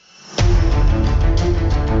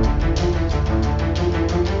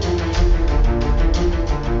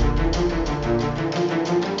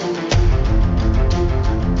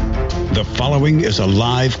following is a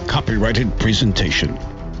live copyrighted presentation.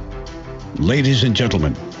 Ladies and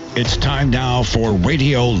gentlemen, it's time now for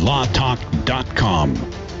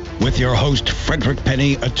RadioLawTalk.com with your host, Frederick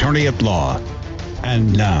Penny, attorney at law.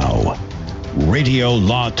 And now,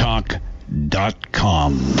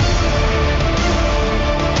 RadioLawTalk.com.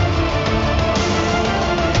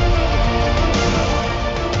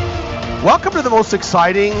 Welcome to the most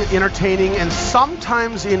exciting, entertaining, and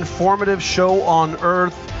sometimes informative show on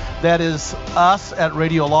earth. That is us at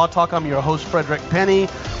Radio Law Talk. I'm your host, Frederick Penny,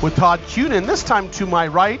 with Todd Cunin. This time to my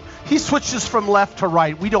right. He switches from left to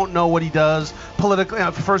right. We don't know what he does politically.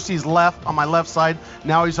 First he's left on my left side.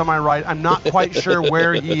 Now he's on my right. I'm not quite sure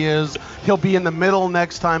where he is. He'll be in the middle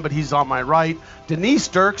next time, but he's on my right. Denise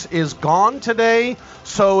Dirks is gone today,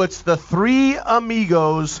 so it's the three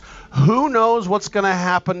amigos. Who knows what's going to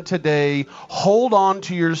happen today? Hold on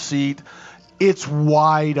to your seat. It's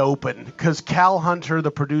wide open because Cal Hunter,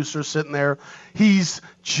 the producer, sitting there, he's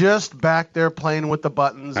just back there playing with the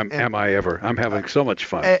buttons. Am I ever? I'm having so much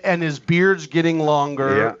fun. And his beard's getting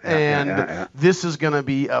longer. Yeah. This is going to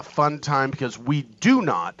be a fun time because we do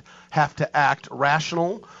not have to act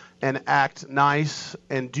rational and act nice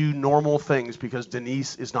and do normal things because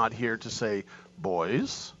Denise is not here to say,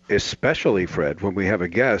 boys. Especially, Fred, when we have a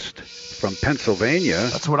guest from Pennsylvania.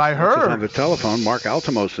 That's what I heard. On the telephone. Mark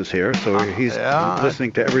Altomos is here, so he's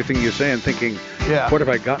listening to everything you say and thinking, what have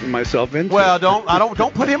I gotten myself into? Well,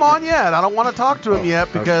 don't put him on yet. I don't want to talk to him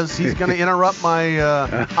yet because he's going to interrupt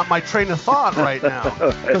my train of thought right now.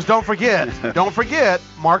 Because don't forget,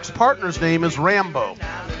 Mark's partner's name is Rambo.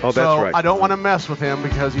 Oh, that's right. I don't want to mess with him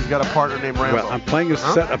because he's got a partner named Rambo. Well, I'm playing his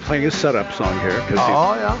setup song here. He's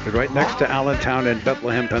right next to Allentown in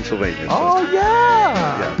Bethlehem, Pennsylvania. Oh,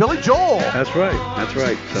 yeah. Billy Joel. That's right.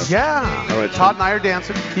 So, yeah. All right, Todd and I are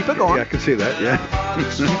dancing. Keep it going. Yeah, I can see that, yeah.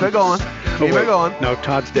 Keep it going. Keep it going. No,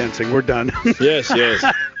 Todd's dancing. We're done. Yes.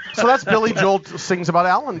 So that's Billy Joel sings about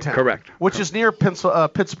Allentown. Correct. Which is near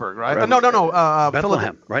Pittsburgh, right? No.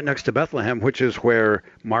 Bethlehem. Right next to Bethlehem, which is where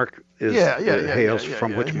Mark hails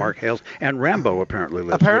from. Which Mark hails, and Rambo apparently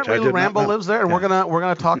lives. Apparently, Rambo lives there, and we're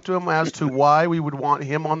gonna talk to him as to why we would want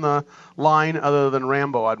him on the line other than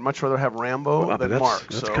Rambo. I'd much rather have Rambo than Mark.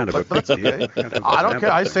 That's kind of that's okay. I don't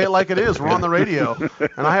care. I say it like it is. We're on the radio,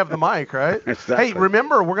 and I have the mic, right? Exactly. Hey,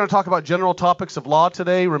 remember, we're going to talk about general topics of law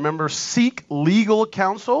today. Remember, seek legal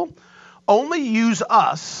counsel. Only use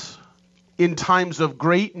us in times of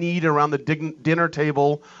great need around the dinner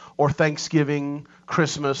table or Thanksgiving,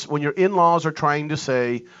 Christmas, when your in-laws are trying to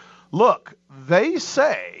say, look, they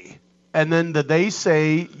say, and then the they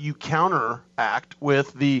say you counteract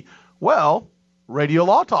with the, well, Radio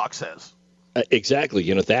Law Talk says.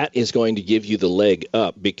 Exactly. That is going to give you the leg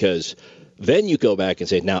up because then you go back and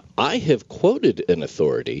say, now, I have quoted an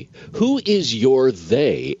authority. Who is your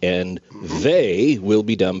they? And they will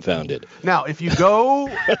be dumbfounded. Now, if you go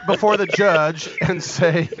before the judge and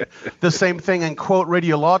say the same thing and quote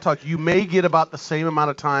Radio Law Talk, you may get about the same amount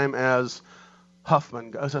of time as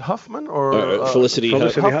Huffman. Is it Huffman or Felicity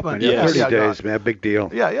Huffman? Yeah, 30 days, man, big deal.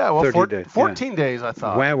 Yeah. Well, 14 days, days, I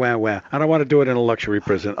thought. Wow. I don't want to do it in a luxury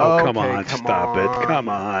prison. Come on, stop it. Come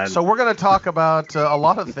on. So we're going to talk about a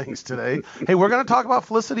lot of things today. Hey, we're going to talk about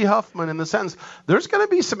Felicity Huffman in the sense there's going to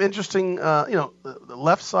be some interesting, the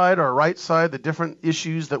left side or right side, the different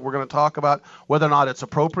issues that we're going to talk about, whether or not it's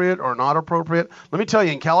appropriate or not appropriate. Let me tell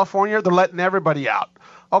you, in California, they're letting everybody out.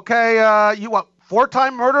 Okay, you want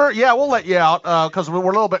 4-time murder? Yeah, we'll let you out because we're a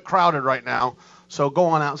little bit crowded right now. So go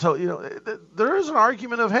on out. So, there is an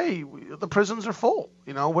argument of, hey, the prisons are full.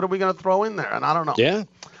 What are we going to throw in there? And I don't know. Yeah.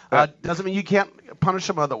 Doesn't mean you can't punish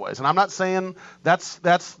them other ways. And I'm not saying that's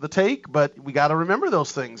the take, but we got to remember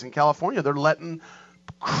those things. In California, they're letting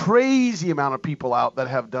crazy amount of people out that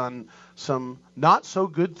have done some not so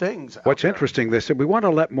good things. What's interesting, they said we want to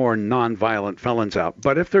let more non-violent felons out,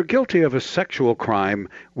 but if they're guilty of a sexual crime,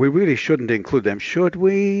 we really shouldn't include them, should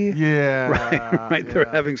we? Yeah. Right. Yeah. They're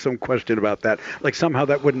having some question about that. Like somehow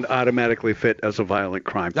that wouldn't automatically fit as a violent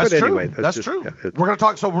crime. That's but true. Anyway, that's true. We're going to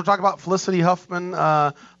talk. So we're talking about Felicity Huffman,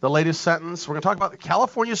 the latest sentence. We're going to talk about the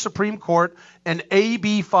California Supreme Court and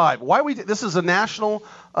AB 5. This is a national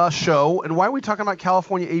show, and why are we talking about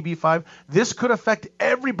California AB 5? This could affect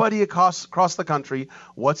everybody across the country.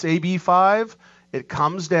 What's AB 5? It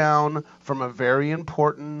comes down from a very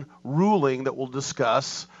important ruling that we'll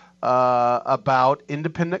discuss about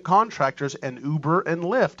independent contractors and Uber and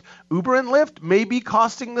Lyft. Uber and Lyft may be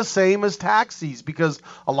costing the same as taxis because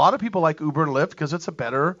a lot of people like Uber and Lyft because it's a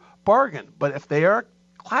better bargain. But if they are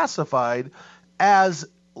classified as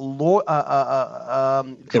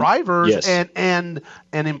drivers Yes. and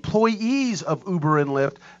employees of Uber and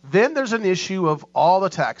Lyft. Then there's an issue of all the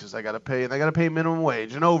taxes they got to pay, and they got to pay minimum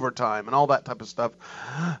wage and overtime and all that type of stuff.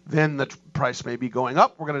 Then the price may be going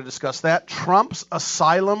up. We're going to discuss that. Trump's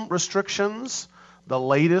asylum restrictions, the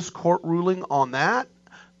latest court ruling on that.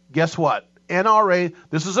 Guess what? NRA,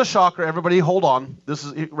 this is a shocker. Everybody hold on. This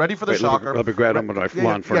is ready for the shocker. Let me grab my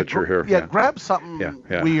lawn furniture here. Yeah, grab something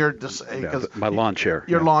weird to say. My lawn chair.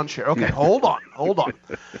 Your lawn chair. Okay, hold on.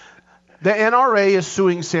 The NRA is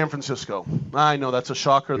suing San Francisco. I know that's a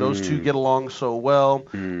shocker. Those two get along so well.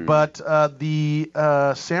 But the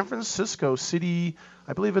San Francisco City,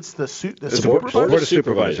 I believe it's the Board of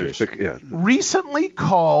Supervisors. Recently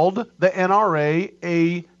called the NRA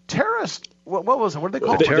a terrorist. What was it? What did they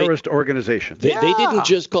call it? A terrorist organization. They didn't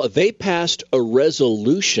just call it. They passed a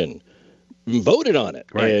resolution, voted on it.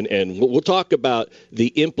 Right. And we'll talk about the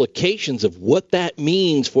implications of what that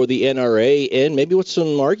means for the NRA and maybe what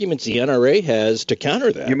some arguments the NRA has to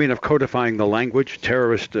counter that. You mean of codifying the language,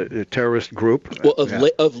 terrorist group? Well,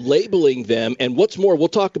 of labeling them. And what's more, we'll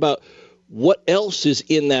talk about what else is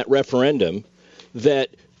in that referendum that,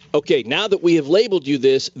 okay, now that we have labeled you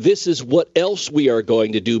this is what else we are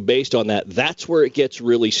going to do based on that. That's where it gets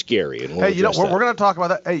really scary. And we're going to talk about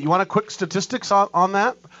that. Hey, you want a quick statistics on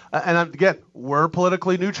that? And again, we're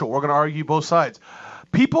politically neutral. We're going to argue both sides.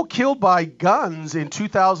 People killed by guns in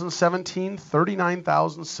 2017,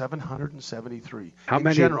 39,773. How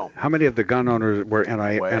many of the gun owners were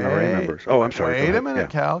NRA members? Oh, I'm sorry. Wait a minute,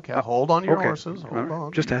 Cal. Hold on to your horses. Hold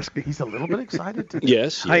on. Just asking. He's a little bit excited today.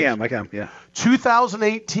 Yes. I am, yeah.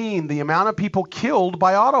 2018, the amount of people killed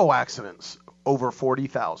by auto accidents, over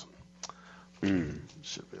 40,000.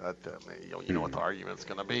 Should be that. You know what the argument's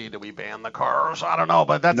going to be? Do we ban the cars? I don't know,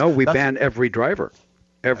 but we ban every driver.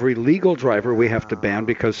 Every legal driver we have to ban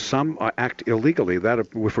because some act illegally. That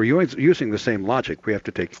if we're using the same logic, we have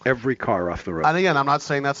to take every car off the road. And again, I'm not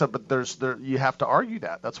saying that's but you have to argue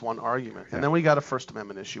that. That's one argument. And then we got a First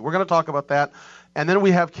Amendment issue. We're going to talk about that. And then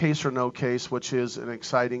we have case or no case, which is an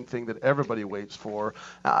exciting thing that everybody waits for.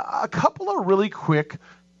 A couple of really quick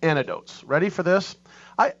anecdotes. Ready for this?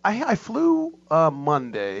 I flew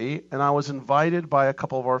Monday, and I was invited by a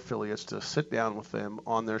couple of our affiliates to sit down with them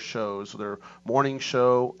on their shows, their morning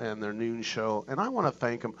show and their noon show, and I want to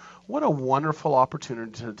thank them. What a wonderful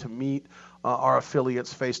opportunity to meet our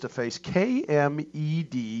affiliates face-to-face.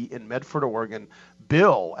 KMED in Medford, Oregon.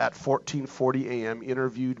 Bill at 1440 a.m.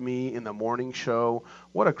 interviewed me in the morning show.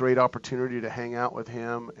 What a great opportunity to hang out with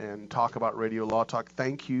him and talk about Radio Law Talk.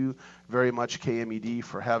 Thank you very much, KMED,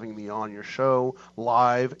 for having me on your show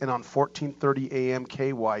live and on 1430 a.m.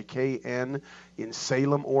 KYKN in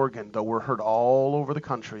Salem, Oregon, though we're heard all over the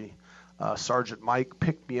country. Sergeant Mike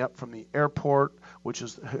picked me up from the airport, which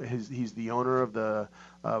is he's the owner of the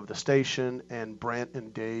station, and Brent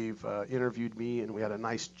and Dave interviewed me, and we had a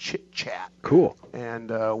nice chit chat. Cool.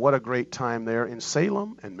 And what a great time there in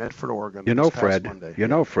Salem and Medford, Oregon. Fred.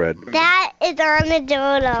 Fred. That is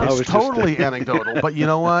anecdotal. It's totally anecdotal, but you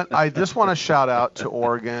know what? I just want to shout out to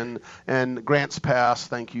Oregon and Grants Pass.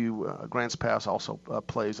 Thank you. Grants Pass also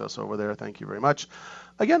plays us over there. Thank you very much.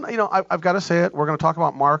 Again, I've got to say it. We're going to talk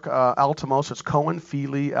about Mark Altomos. It's Cohen,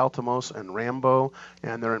 Feely, Altomos, and Rambo,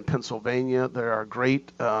 and they're in Pennsylvania. They are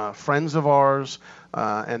great friends of ours,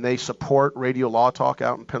 and they support Radio Law Talk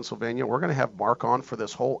out in Pennsylvania. We're going to have Mark on for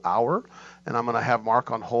this whole hour, and I'm going to have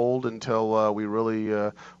Mark on hold until we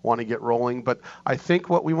really want to get rolling. But I think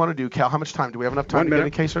what we want to do, Cal, how much time? Do we have enough time to get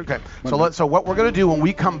a case? Okay. So what we're going to do when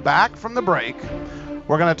we come back from the break,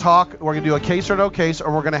 we're going to do a case or no case,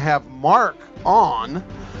 or we're going to have Mark on.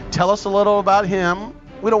 Tell us a little about him.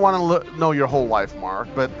 We don't want to know your whole life, Mark,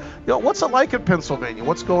 but what's it like in Pennsylvania?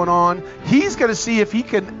 What's going on? He's going to see if he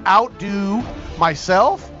can outdo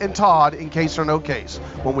myself and Todd in case or no case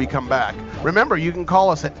when we come back. Remember, you can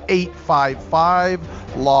call us at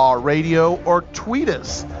 855-LAW-RADIO or tweet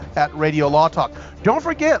us at Radio Law Talk. Don't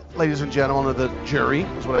forget, ladies and gentlemen of the jury,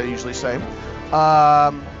 is what I usually say,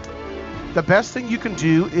 the best thing you can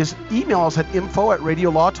do is email us at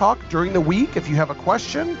info@Radio Law Talk during the week if you have a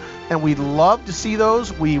question, and we'd love to see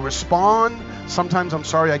those. We respond. Sometimes I'm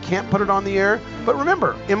sorry I can't put it on the air, but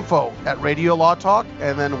remember, info@Radio Law Talk,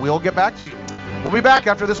 and then we'll get back to you. We'll be back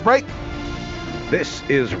after this break. This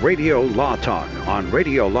is Radio Law Talk on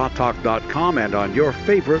RadioLawTalk.com and on your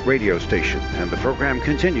favorite radio station, and the program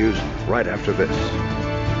continues right after this.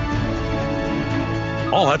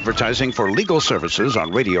 All advertising for legal services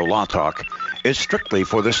on Radio Law Talk is strictly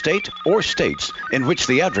for the state or states in which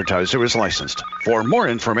the advertiser is licensed. For more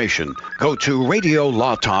information, go to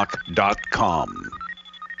RadioLawTalk.com.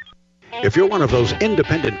 If you're one of those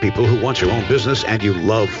independent people who wants your own business and you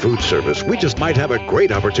love food service, we just might have a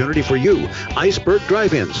great opportunity for you. Iceberg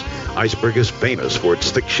Drive-Ins. Iceberg is famous for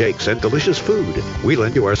its thick shakes and delicious food. We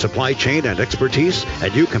lend you our supply chain and expertise,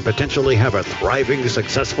 and you can potentially have a thriving,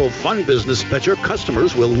 successful, fun business that your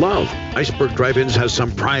customers will love. Iceberg Drive-Ins has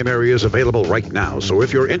some prime areas available right now, so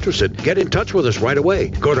if you're interested, get in touch with us right away.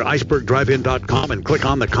 Go to icebergdrivein.com and click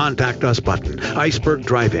on the Contact Us button. Iceberg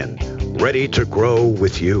Drive-In, ready to grow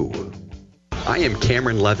with you. I am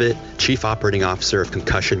Cameron Levitt, Chief Operating Officer of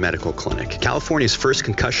Concussion Medical Clinic. California's first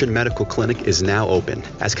concussion medical clinic is now open.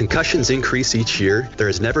 As concussions increase each year, there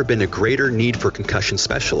has never been a greater need for concussion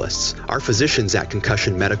specialists. Our physicians at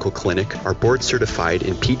Concussion Medical Clinic are board certified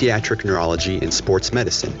in pediatric neurology and sports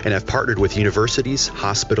medicine and have partnered with universities,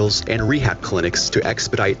 hospitals, and rehab clinics to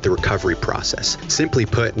expedite the recovery process. Simply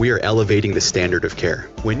put, we are elevating the standard of care.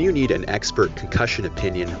 When you need an expert concussion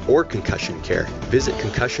opinion or concussion care, visit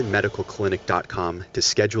concussionmedicalclinic.com to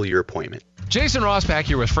schedule your appointment. Jason Rosbach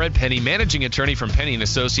here with Fred Penny, managing attorney from Penny &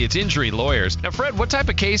 Associates Injury Lawyers. Now, Fred, what type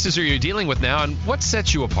of cases are you dealing with now, and what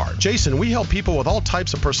sets you apart? Jason, we help people with all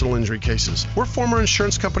types of personal injury cases. We're former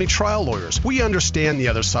insurance company trial lawyers. We understand the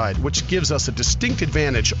other side, which gives us a distinct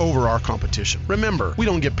advantage over our competition. Remember, we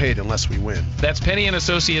don't get paid unless we win. That's Penny &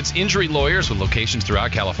 Associates Injury Lawyers with locations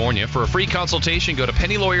throughout California. For a free consultation, go to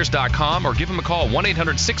pennylawyers.com or give them a call,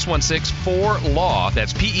 1-800-616-4LAW.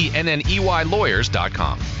 That's PENNEY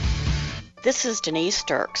lawyers.com. This is Denise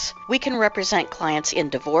Dirks. We can represent clients in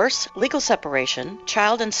divorce, legal separation,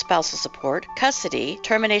 child and spousal support, custody,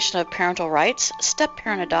 termination of parental rights,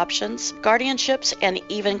 step-parent adoptions, guardianships, and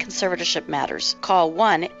even conservatorship matters. Call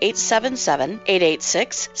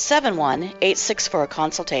 1-877-886-7186 for a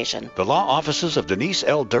consultation. The law offices of Denise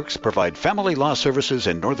L. Dirks provide family law services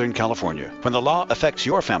in Northern California. When the law affects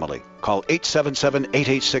your family, call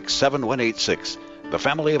 877-886-7186. The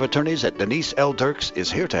family of attorneys at Denise L. Dirks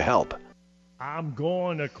is here to help. I'm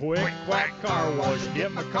going to Quick Quack Car Wash.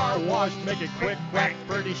 Get my car washed, make it quick, quack,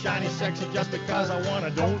 pretty, shiny, sexy, just because I want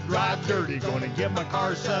to. Don't drive dirty. Going to get my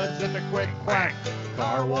car suds at the Quick Quack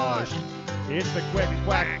Car Wash. It's the Quick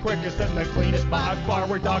Quack, quickest and the cleanest by far.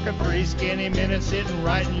 We're talking 3 skinny minutes sitting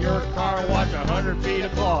right in your car wash. 100 feet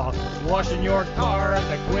of cloth washing your car at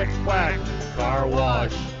the Quick Quack Car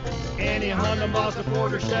Wash. Any Honda, Mazda,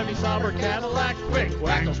 Ford, or Chevy, Sauber, Cadillac, Quick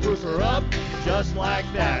Quack will spruce her up just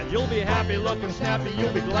like that. You'll be happy, looking snappy.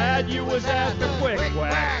 You'll be glad you was at the Quick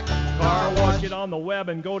Quack Car Wash. Get on the web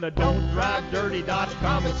and go to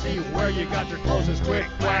don'tdrivedirty.com and see where you got your closest Quick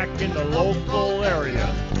Quack in the local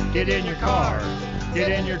area. Get in your car, get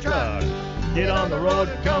in your truck, get on the road,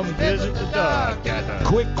 come visit the duck at the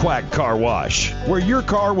Quick Quack Car Wash, where your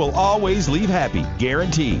car will always leave happy,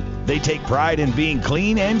 guaranteed. They take pride in being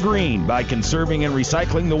clean and green by conserving and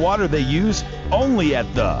recycling the water they use, only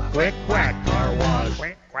at the Quick Quack Car Wash.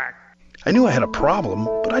 Quick Quack. I knew I had a problem,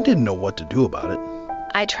 but I didn't know what to do about it.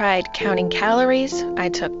 I tried counting calories, I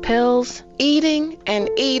took pills, eating, and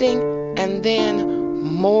then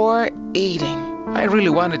more eating. I really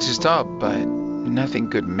wanted to stop, but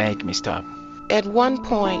nothing could make me stop. At one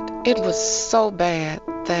point, it was so bad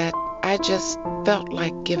that I just felt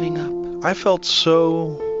like giving up. I felt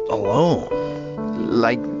so alone.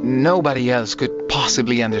 Like nobody else could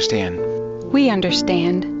possibly understand. We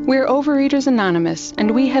understand. We're Overeaters Anonymous,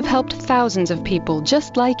 and we have helped thousands of people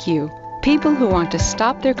just like you. People who want to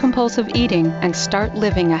stop their compulsive eating and start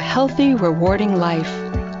living a healthy, rewarding life.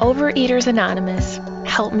 Overeaters Anonymous,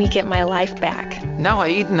 help me get my life back. Now I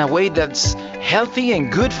eat in a way that's healthy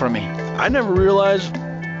and good for me. I never realized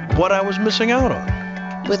what I was missing out on.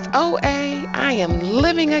 With OA, I am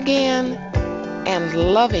living again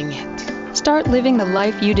and loving it. Start living the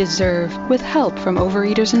life you deserve with help from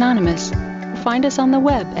Overeaters Anonymous. Find us on the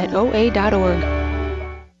web at oa.org.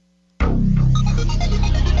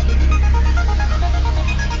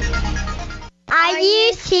 Are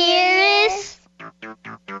you serious?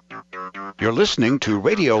 You're listening to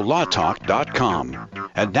RadioLawTalk.com.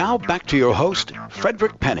 And now back to your host,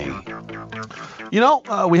 Frederick Penny. You know,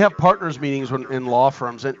 we have partners meetings in law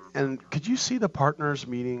firms, and could you see the partners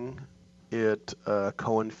meeting at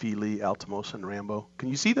Cohen, Feely, Altamosa, and Rambo? Can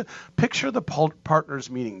you see picture the partners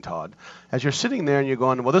meeting, Todd? As you're sitting there and you're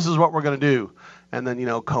going, well, this is what we're going to do. And then,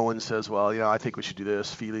 Cohen says, well, I think we should do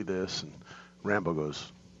this, Feely this, and Rambo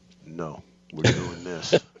goes, no, we're doing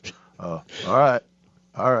this. All right.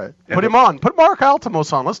 Put him on. Put Mark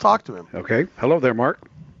Altamosa on. Let's talk to him. Okay. Hello there, Mark.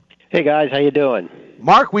 Hey, guys. How you doing?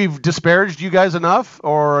 Mark, we've disparaged you guys enough,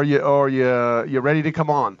 or are you ready to come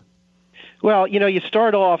on? Well, you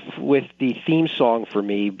start off with the theme song for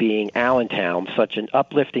me being Allentown, such an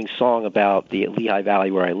uplifting song about the Lehigh Valley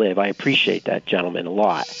where I live. I appreciate that, gentlemen, a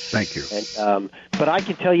lot. Thank you. And, but I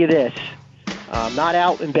can tell you this. I'm not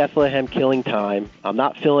out in Bethlehem killing time. I'm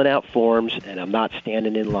not filling out forms, and I'm not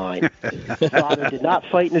standing in line. My father did not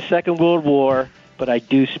fight in the Second World War, but I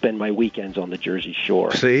do spend my weekends on the Jersey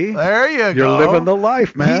Shore. See? There you go. You're living the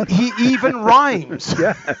life, man. He even rhymes.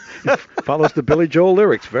 Yeah. Follows the Billy Joel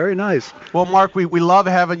lyrics. Very nice. Well, Mark, we love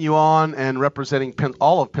having you on and representing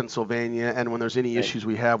all of Pennsylvania. And when there's any issues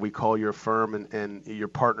we have, we call your firm, and your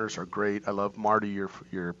partners are great. I love Marty,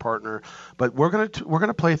 your partner. But we're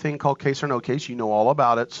gonna play a thing called Case or No Case. You know all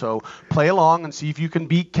about it. So play along and see if you can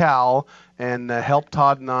beat Cal and help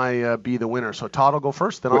Todd and I be the winner. So Todd will go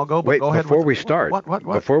first, then I'll go. But wait, go ahead. Before we start, what?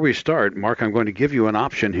 Before we start, Mark, I'm going to give you an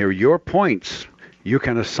option here. Your points, you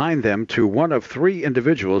can assign them to one of three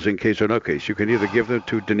individuals in Case or No Case. You can either give them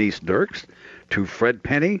to Denise Dirks, to Fred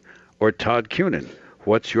Penny, or Todd Cunin.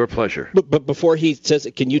 What's your pleasure? But before he says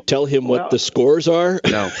it, can you tell him what the scores are?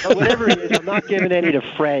 No. Whatever it is, I'm not giving any to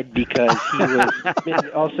Fred because he was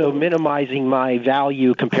also minimizing my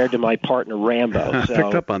value compared to my partner Rambo. So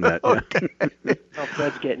Picked up on that. Okay. no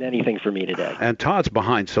Fred's getting anything for me today. And Todd's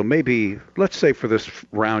behind, so maybe let's say for this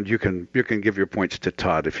round you can give your points to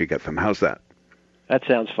Todd if you get them. How's that? That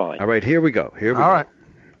sounds fine. All right, here we go. All right.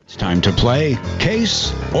 It's time to play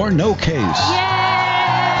Case or No Case.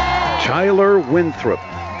 Tyler Winthrop,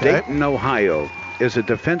 Dayton, Ohio, is a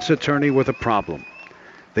defense attorney with a problem.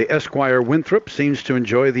 The Esquire Winthrop seems to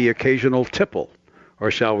enjoy the occasional tipple, or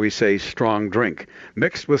shall we say strong drink,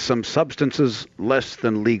 mixed with some substances less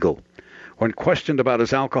than legal. When questioned about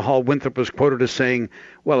his alcohol, Winthrop was quoted as saying,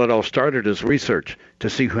 well, it all started as research to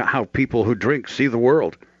see how people who drink see the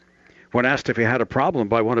world. When asked if he had a problem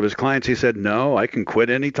by one of his clients, he said, no, I can quit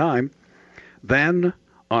any time. Then,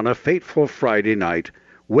 on a fateful Friday night,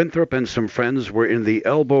 Winthrop and some friends were in the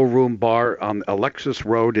Elbow Room Bar on Alexis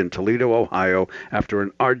Road in Toledo, Ohio, after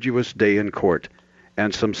an arduous day in court,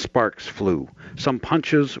 and some sparks flew. Some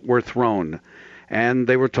punches were thrown, and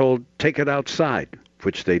they were told, take it outside,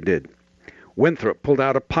 which they did. Winthrop pulled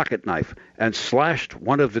out a pocket knife and slashed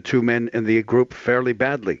one of the two men in the group fairly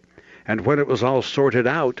badly. And when it was all sorted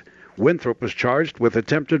out, Winthrop was charged with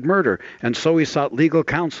attempted murder, and so he sought legal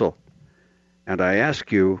counsel. And I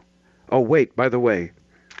ask you, oh, wait, by the way,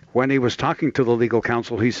 when he was talking to the legal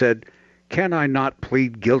counsel, he said, can I not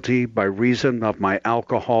plead guilty by reason of my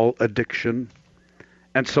alcohol addiction?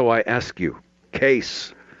 And so I ask you,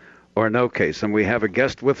 case or no case? And we have a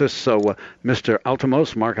guest with us, so Mr.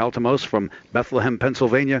 Altomos, Mark Altomos from Bethlehem,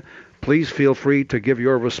 Pennsylvania, please feel free to give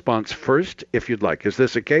your response first, if you'd like. Is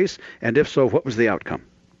this a case? And if so, what was the outcome?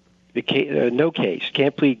 No case.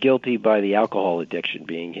 Can't plead guilty by the alcohol addiction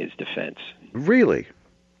being his defense. Really?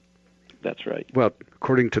 That's right. Well,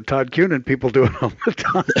 according to Todd Cunin, people do it all the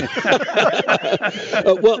time.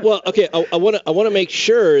 Well, okay. I want to make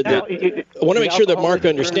sure that Mark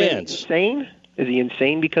understands. Insane? Is he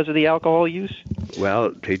insane because of the alcohol use?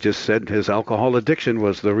 Well, he just said his alcohol addiction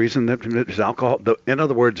was the reason that his alcohol. In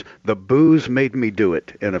other words, the booze made me do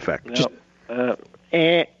it. In effect.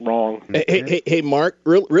 Wrong. Hey, Mark,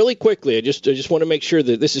 really quickly, I just want to make sure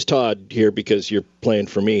that this is Todd here because you're playing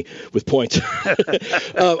for me with points.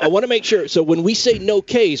 I want to make sure. So when we say no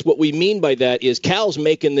case, what we mean by that is Cal's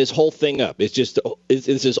making this whole thing up. This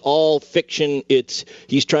is all fiction.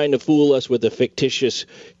 He's trying to fool us with a fictitious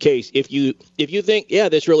case. If you think, yeah,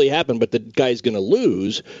 this really happened, but the guy's going to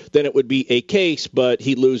lose, then it would be a case, but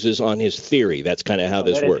he loses on his theory. That's kind of how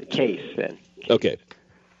this works. That is a case, then. Okay.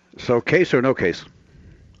 So case or no case?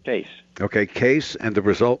 Case. Okay, case, and the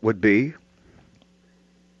result would be?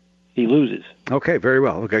 He loses. Okay, very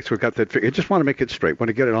well. Okay, so we got that. I just want to make it straight. Want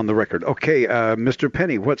to get it on the record. Okay, Mr.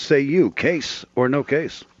 Penny, what say you? Case or no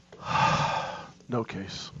case? No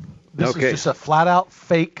case. This is just a flat-out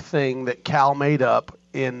fake thing that Cal made up.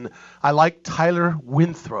 I like Tyler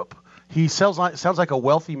Winthrop. He sounds like a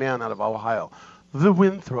wealthy man out of Ohio. The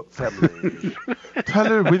Winthrop family.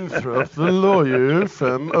 Tyler Winthrop, the lawyer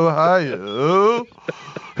from Ohio.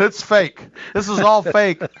 It's fake. This is all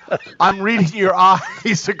fake. I'm reading your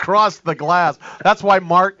eyes across the glass. That's why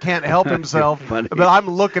Mark can't help himself. But I'm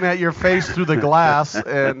looking at your face through the glass,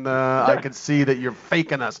 and I can see that you're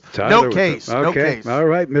faking us. Tyler, no case. Okay. No case. All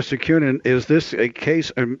right, Mr. Cunin, is this a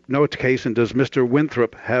case or no case, and does Mr.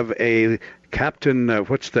 Winthrop have a Captain,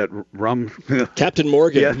 what's that rum? Captain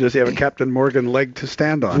Morgan. Yeah, does he have a Captain Morgan leg to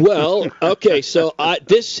stand on? Well, okay, so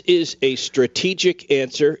this is a strategic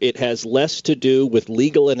answer. It has less to do with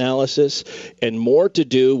legal analysis and more to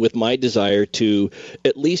do with my desire to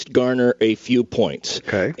at least garner a few points.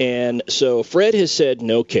 Okay. And so Fred has said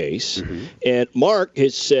no case, and Mark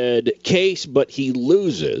has said case, but he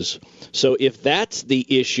loses. So if that's the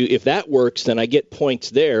issue, if that works, then I get points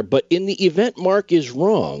there. But in the event Mark is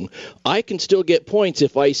wrong, I can still get points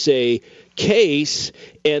if I say case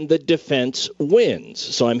and the defense wins.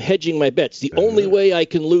 So I'm hedging my bets. The only way I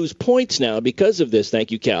can lose points now because of this,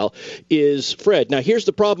 thank you, Cal, is Fred. Now, here's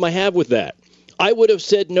the problem I have with that. I would have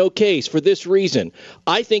said no case for this reason.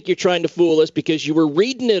 I think you're trying to fool us because you were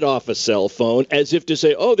reading it off a cell phone as if to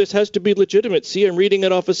say, oh, this has to be legitimate. See, I'm reading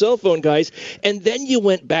it off a cell phone, guys. And then you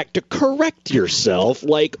went back to correct yourself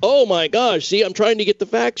like, oh, my gosh, see, I'm trying to get the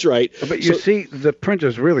facts right. But you see, the print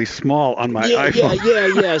is really small on my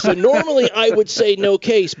iPhone. Yeah. So normally I would say no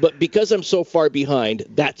case, but because I'm so far behind,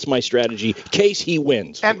 that's my strategy. Case, he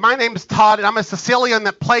wins. And my name's Todd, and I'm a Sicilian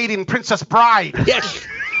that played in Princess Bride. Yes.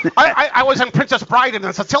 I was in Princess Bride, and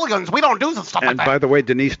the Sicilians, we don't do stuff like that. And by the way,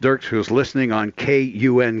 Denise Dirks, who's listening on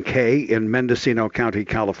KUNK in Mendocino County,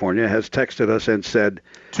 California, has texted us and said,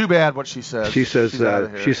 too bad what she says. She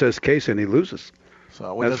says case, and he loses.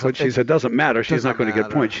 So that's what she said. Doesn't matter. She's not going to get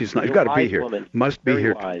points. She's got to be here. Woman. Must be very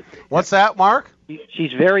here. Wise. What's that, Mark?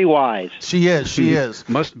 She's very wise. She is.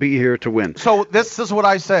 Must be here to win. So this is what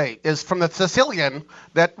I say, is from the Sicilian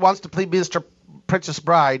that wants to play Mr. Princess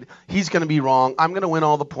Bride, he's going to be wrong. I'm going to win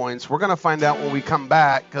all the points. We're going to find out when we come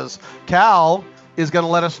back because Cal is going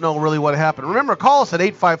to let us know really what happened. Remember, call us at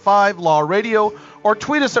 855-LAW-RADIO or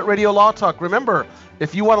tweet us at Radio Law Talk. Remember,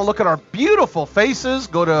 if you want to look at our beautiful faces,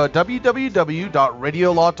 go to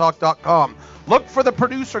www.radiolawtalk.com. Look for the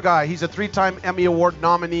producer guy. He's a 3-time Emmy Award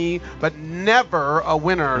nominee, but never a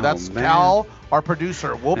winner. That's Cal, our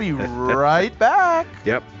producer. We'll be right back.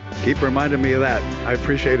 Yep. Keep reminding me of that. I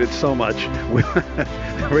appreciate it so much.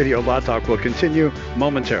 Radio Law Talk will continue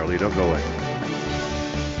momentarily. Don't go away.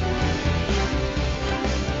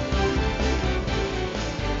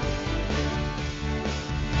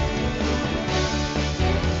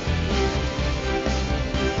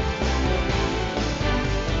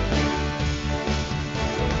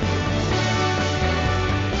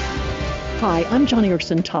 Hi, I'm Johnny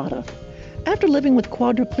Ursintata. After living with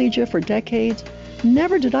quadriplegia for decades,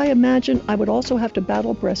 never did I imagine I would also have to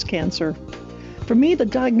battle breast cancer. For me, the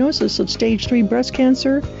diagnosis of stage 3 breast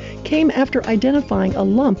cancer came after identifying a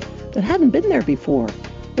lump that hadn't been there before.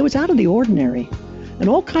 It was out of the ordinary, and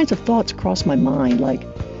all kinds of thoughts crossed my mind, like,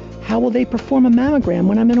 how will they perform a mammogram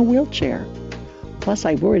when I'm in a wheelchair? Plus,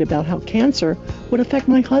 I worried about how cancer would affect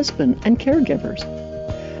my husband and caregivers.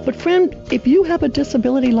 But friend, if you have a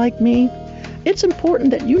disability like me, it's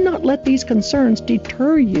important that you not let these concerns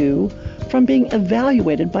deter you from being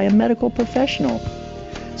evaluated by a medical professional.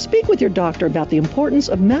 Speak with your doctor about the importance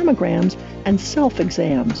of mammograms and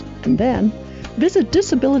self-exams, and then visit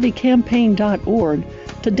disabilitycampaign.org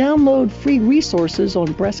to download free resources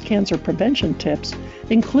on breast cancer prevention tips,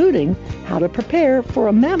 including how to prepare for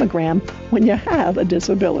a mammogram when you have a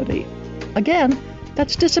disability. Again,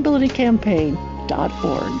 that's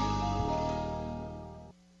disabilitycampaign.org.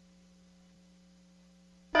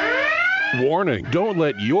 Warning, don't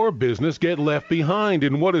let your business get left behind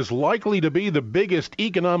in what is likely to be the biggest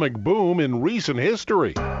economic boom in recent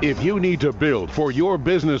history. If you need to build for your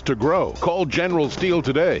business to grow, call General Steel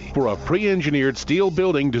today for a pre-engineered steel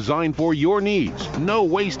building designed for your needs. No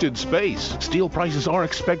wasted space. Steel prices are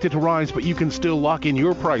expected to rise, but you can still lock in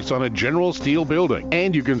your price on a General Steel building.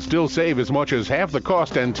 And you can still save as much as half the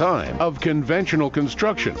cost and time of conventional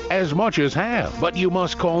construction. As much as half. But you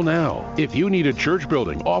must call now. If you need a church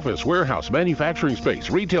building, office, warehouse, manufacturing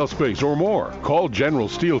space, retail space, or more, call General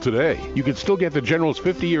Steel today. You can still get the General's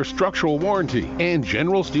 50-year structural warranty and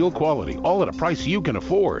General Steel quality, all at a price you can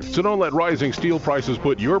afford. So don't let rising steel prices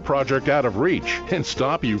put your project out of reach and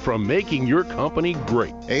stop you from making your company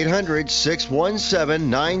great.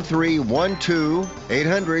 800-617-9312.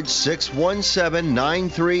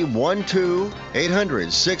 800-617-9312.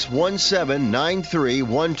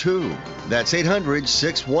 800-617-9312. That's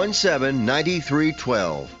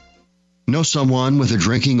 800-617-9312. Know someone with a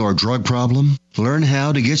drinking or drug problem? Learn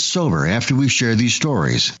how to get sober after we share these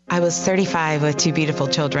stories. I was 35 with 2 beautiful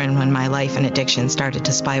children when my life and addiction started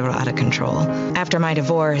to spiral out of control. After my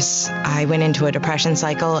divorce, I went into a depression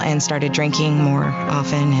cycle and started drinking more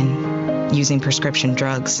often and using prescription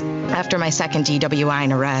drugs. After my second DWI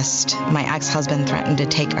and arrest, my ex-husband threatened to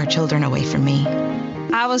take our children away from me.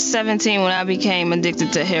 I was 17 when I became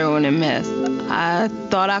addicted to heroin and meth. I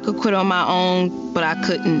thought I could quit on my own, but I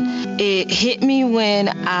couldn't. It hit me when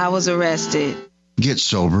I was arrested. Get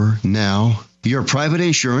sober now. Your private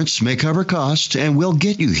insurance may cover costs and we'll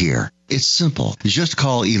get you here. It's simple. Just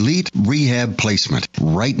call Elite Rehab Placement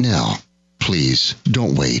right now. Please,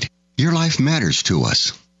 don't wait. Your life matters to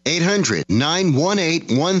us.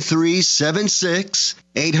 800-918-1376.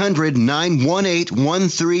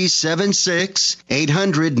 800-918-1376.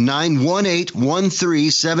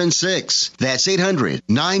 800-918-1376. That's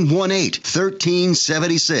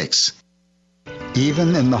 800-918-1376.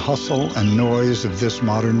 Even in the hustle and noise of this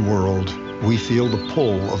modern world, we feel the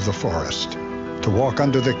pull of the forest. To walk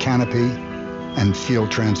under the canopy and feel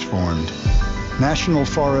transformed. National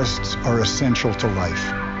forests are essential to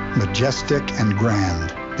life. Majestic and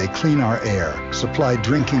grand, they clean our air, supply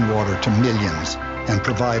drinking water to millions, and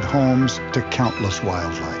provide homes to countless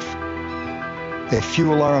wildlife. They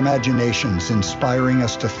fuel our imaginations, inspiring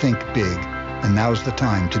us to think big, and now's the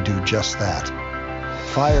time to do just that.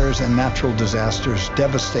 Fires and natural disasters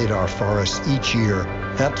devastate our forests each year.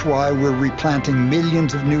 That's why we're replanting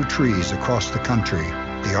millions of new trees across the country.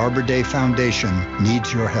 The Arbor Day Foundation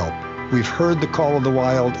needs your help. We've heard the call of the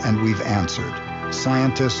wild and we've answered.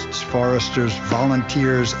 Scientists, foresters,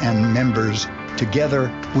 volunteers, and members,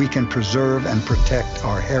 together we can preserve and protect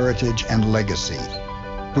our heritage and legacy.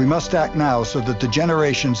 We must act now so that the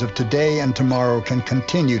generations of today and tomorrow can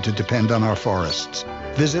continue to depend on our forests.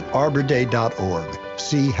 Visit arborday.org.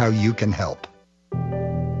 See how you can help.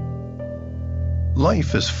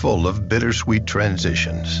 Life is full of bittersweet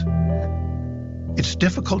transitions. It's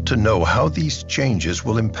difficult to know how these changes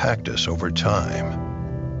will impact us over time.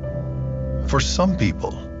 For some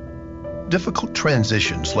people, difficult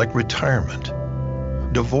transitions like retirement,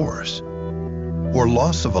 divorce, or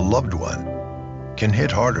loss of a loved one can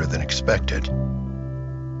hit harder than expected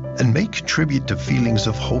and may contribute to feelings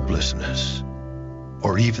of hopelessness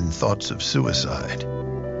or even thoughts of suicide.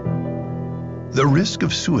 The risk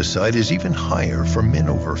of suicide is even higher for men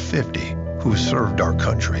over 50 who served our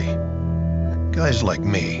country. Guys like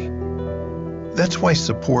me. That's why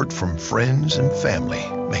support from friends and family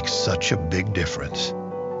makes such a big difference.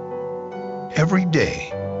 Every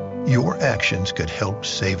day, your actions could help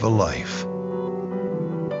save a life.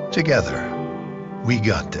 Together, we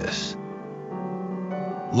got this.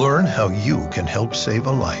 Learn how you can help save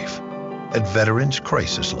a life at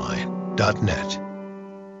veteranscrisisline.net.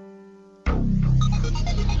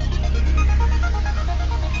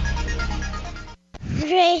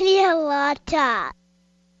 Radio Law Talk.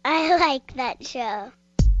 I like that show.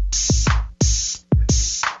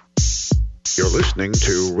 You're listening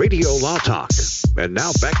to Radio Law Talk. And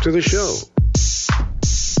now back to the show.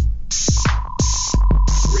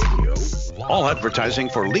 All advertising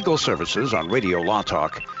for legal services on Radio Law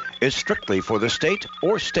Talk is strictly for the state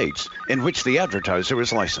or states in which the advertiser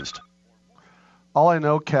is licensed. All I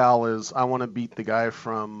know, Cal, is I want to beat the guy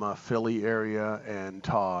from Philly area and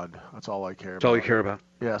Todd. That's all I care about. That's all you care about?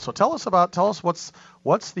 Yeah, so tell us what's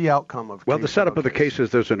the outcome of Well, the setup of the case is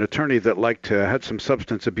there's an attorney that had some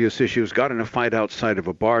substance abuse issues, got in a fight outside of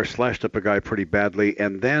a bar, slashed up a guy pretty badly,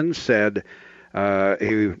 and then said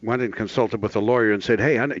he went and consulted with a lawyer and said,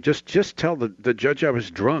 hey, just tell the judge I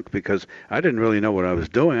was drunk because I didn't really know what I was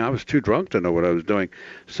doing. I was too drunk to know what I was doing.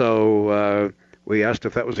 So we asked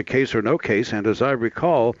if that was a case or no case, and as I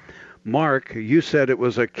recall, Mark, you said it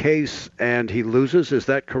was a case and he loses. Is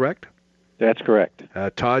that correct? That's correct.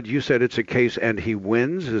 Todd, you said it's a case and he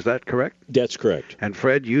wins. Is that correct? That's correct. And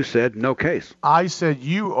Fred, you said no case. I said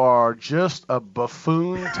you are just a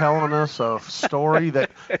buffoon telling us a story that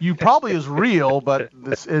you probably is real, but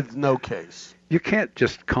this is no case. You can't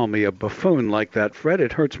just call me a buffoon like that, Fred.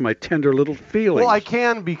 It hurts my tender little feelings. Well, I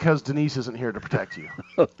can because Denise isn't here to protect you.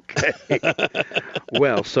 Okay.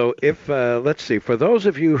 Well, so if, let's see, for those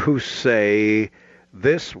of you who say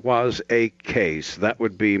this was a case, that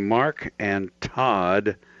would be Mark and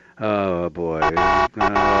Todd. Oh, boy.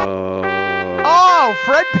 No. Oh,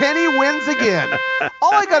 Fred Penny wins again.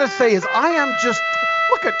 All I got to say is I am just...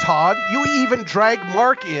 Look at Todd. You even drag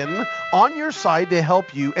Mark in on your side to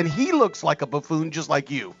help you, and he looks like a buffoon just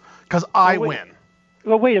like you, because I win.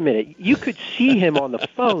 Well, wait a minute. You could see him on the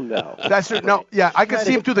phone, though. I could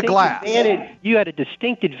see him through the glass. You had a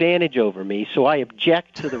distinct advantage over me, so I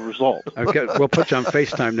object to the result. Okay, we'll put you on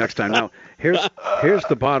FaceTime next time. Now, here's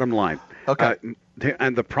the bottom line. Okay.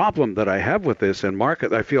 And the problem that I have with this, and Mark,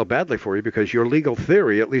 I feel badly for you because your legal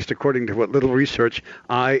theory, at least according to what little research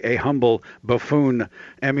I, a humble buffoon,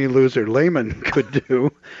 Emmy loser layman could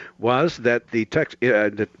do, was that the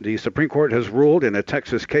Supreme Court has ruled in a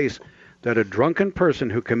Texas case that a drunken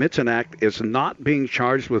person who commits an act is not being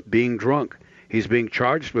charged with being drunk. He's being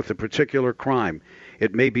charged with a particular crime.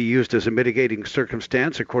 It may be used as a mitigating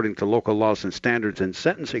circumstance according to local laws and standards in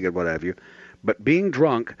sentencing and what have you, but being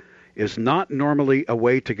drunk is not normally a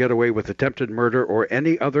way to get away with attempted murder or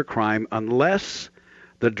any other crime unless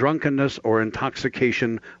the drunkenness or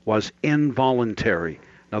intoxication was involuntary.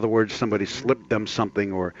 In other words, somebody slipped them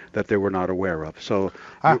something or that they were not aware of. So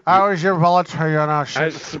I was involuntary on our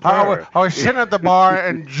shit. I was sitting at the bar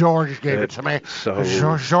and George gave it to me. So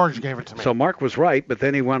George gave it to me. So Mark was right, but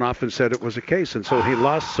then he went off and said it was a case, and so he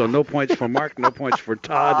lost. So no points for Mark, no points for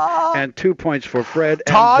Todd, and 2 points for Fred.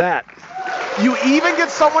 Todd, and that. You even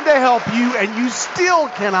get someone to help you, and you still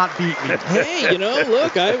cannot beat me. Hey,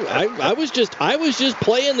 look, I was just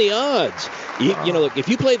playing the odds. Look, if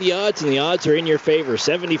you play the odds and the odds are in your favor,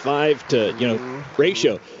 75 to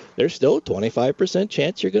ratio, there's still a 25%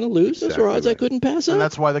 chance you're going to lose. Those are odds I couldn't pass up. And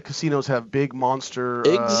that's why the casinos have big monster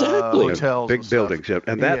hotels, big buildings.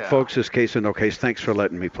 And that, folks, is case or no case. Thanks for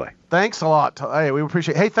letting me play. Thanks a lot. Hey, we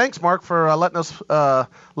appreciate it. Hey, thanks, Mark, for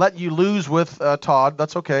letting you lose with Todd.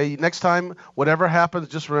 That's okay. Next time, whatever happens,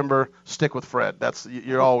 just remember, stick with Fred.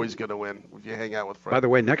 You're always going to win if you hang out with Fred. By the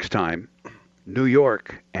way, next time, New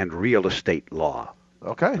York and real estate law.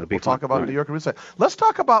 Okay, we'll talk about New York and real estate. Let's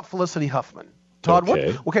talk about Felicity Huffman. Todd,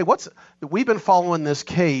 we've been following this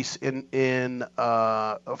case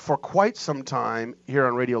for quite some time here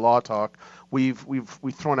on Radio Law Talk. We've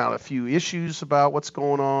thrown out a few issues about what's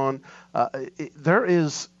going on. There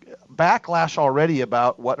is backlash already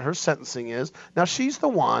about what her sentencing is. Now, she's the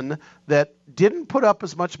one that didn't put up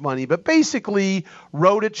as much money, but basically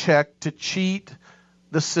wrote a check to cheat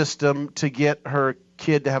the system to get her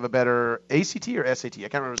kid to have a better ACT or SAT. I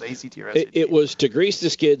can't remember if it was ACT or SAT. It was to grease the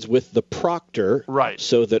skids with the proctor, right,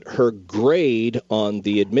 so that her grade on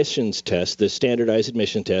the admissions test, the standardized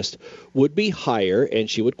admission test, would be higher and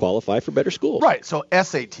she would qualify for better schools. Right, so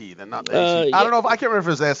SAT then, not the ACT. I don't know if I can't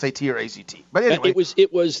remember if it was SAT or ACT. But anyway,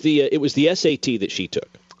 it was the SAT that she took.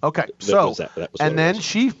 Okay, then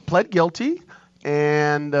she pled guilty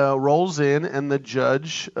and rolls in, and the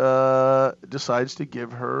judge decides to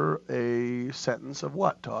give her a sentence of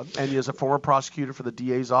what, Todd? And is a former prosecutor for the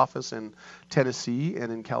DA's office in Tennessee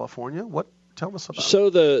and in California. Tell us about So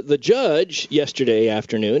the judge yesterday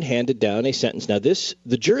afternoon handed down a sentence. Now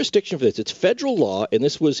the jurisdiction for this, it's federal law, and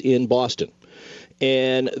this was in Boston.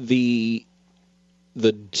 And the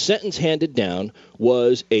sentence handed down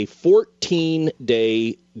was a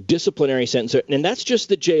 14-day disciplinary sentence, and that's just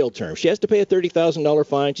the jail term. She has to pay a $30,000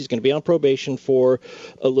 fine. She's going to be on probation for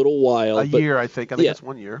a little while. A year, I think. I think it's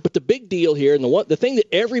 1 year. But the big deal here, and the thing that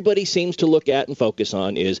everybody seems to look at and focus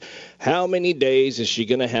on is how many days is she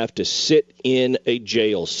going to have to sit in a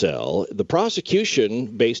jail cell? The prosecution,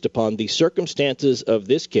 based upon the circumstances of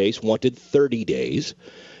this case, wanted 30 days.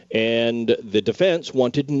 And the defense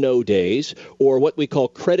wanted no days, or what we call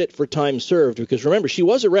credit for time served, because remember, she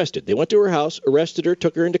was arrested. They went to her house, arrested her,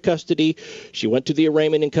 took her into custody. She went to the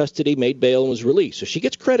arraignment in custody, made bail, and was released. So she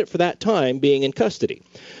gets credit for that time being in custody.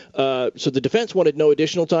 So the defense wanted no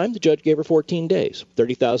additional time. The judge gave her 14 days,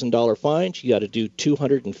 $30,000 fine. She got to do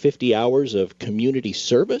 250 hours of community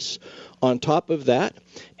service on top of that.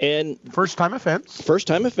 And first-time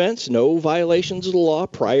offense, no violations of the law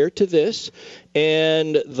prior to this.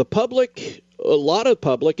 And the public, a lot of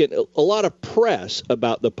public and a lot of press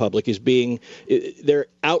about the public they're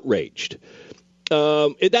outraged.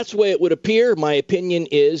 That's the way it would appear. My opinion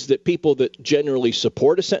is that people that generally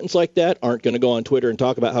support a sentence like that aren't going to go on Twitter and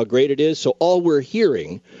talk about how great it is. So all we're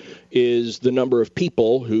hearing is the number of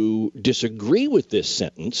people who disagree with this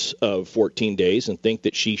sentence of 14 days and think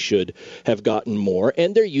that she should have gotten more.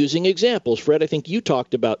 And they're using examples. Fred, I think you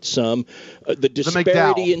talked about the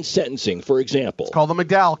disparity in sentencing, for example. It's called the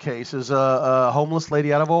McDowell case. Is a homeless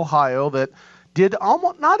lady out of Ohio that did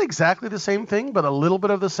almost not exactly the same thing, but a little bit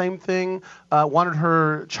of the same thing. Wanted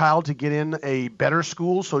her child to get in a better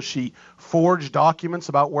school, so she forged documents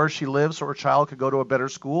about where she lives so her child could go to a better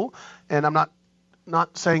school. And I'm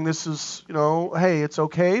not saying this is, hey, it's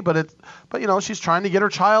okay, but she's trying to get her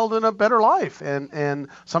child in a better life. And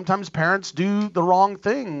sometimes parents do the wrong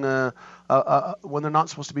thing when they're not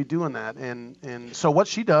supposed to be doing that. And so what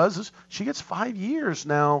she does is she gets 5 years.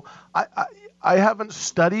 Now, I haven't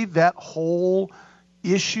studied that whole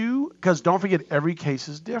issue because don't forget every case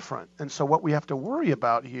is different. And so what we have to worry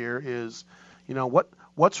about here is,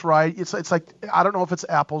 what's right. It's like I don't know if it's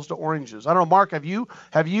apples to oranges. I don't know, Mark. Have you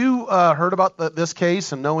heard about this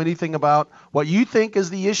case and know anything about what you think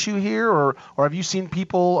is the issue here, or have you seen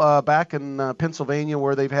people back in Pennsylvania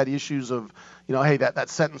where they've had issues of hey that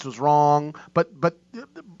sentence was wrong, but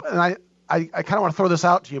and I kind of want to throw this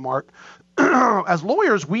out to you, Mark. As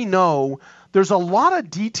lawyers, we know there's a lot of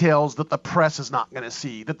details that the press is not going to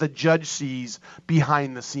see, that the judge sees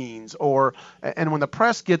behind the scenes, and when the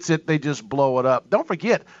press gets it, they just blow it up. Don't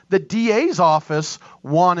forget, the DA's office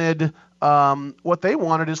wanted, what they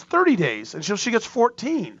wanted is 30 days, and so she gets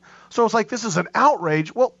 14. So it's like, this is an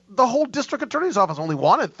outrage. Well, the whole district attorney's office only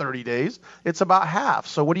wanted 30 days. It's about half.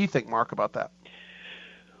 So what do you think, Mark, about that?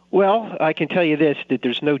 Well, I can tell you this, that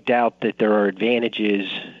there's no doubt that there are advantages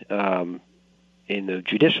in the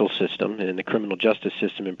judicial system and in the criminal justice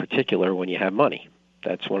system in particular when you have money.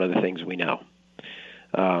 That's one of the things we know.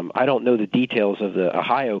 I don't know the details of the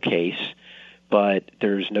Ohio case, but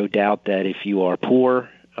there's no doubt that if you are poor,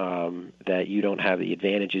 that you don't have the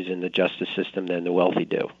advantages in the justice system than the wealthy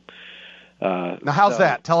do. Now, how's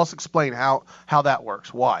that? Explain how that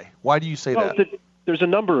works. Why? Why do you say that? There's a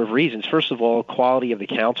number of reasons. First of all, quality of the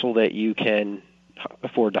counsel that you can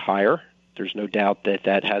afford to hire. There's no doubt that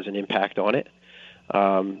that has an impact on it.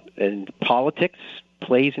 And politics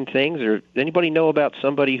plays in things. Does anybody know about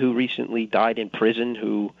somebody who recently died in prison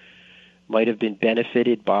who might have been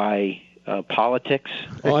benefited by politics?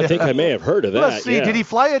 Oh, I think I may have heard of that. Let's see. Yeah. Did he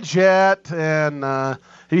fly a jet? And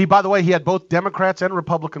by the way, he had both Democrats and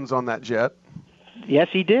Republicans on that jet. Yes,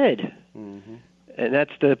 he did. Mm-hmm. And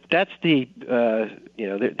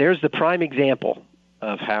there's the prime example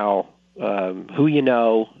of how who you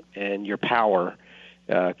know and your power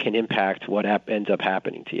can impact what ends up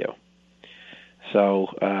happening to you. So,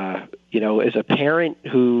 as a parent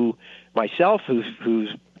whose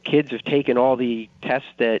kids have taken all the tests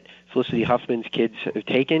that Felicity Huffman's kids have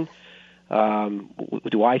taken,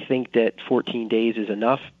 do I think that 14 days is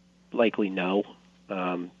enough? Likely no,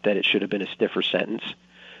 that it should have been a stiffer sentence.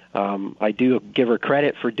 I do give her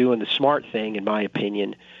credit for doing the smart thing, in my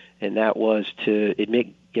opinion, and that was to admit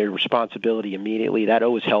your responsibility immediately. That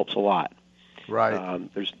always helps a lot. Right.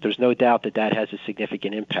 There's no doubt that has a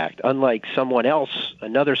significant impact. Unlike someone else,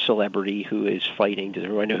 another celebrity who is fighting.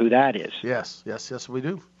 Do I know who that is? Yes, we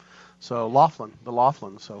do. So the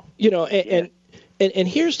Laughlin. So And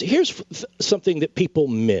here's something that people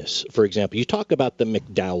miss. For example, you talk about the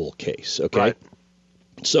McDowell case, okay? Right.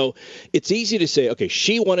 So it's easy to say, okay,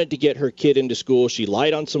 she wanted to get her kid into school. She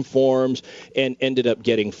lied on some forms and ended up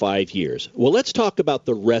getting 5 years. Well, let's talk about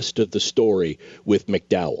the rest of the story with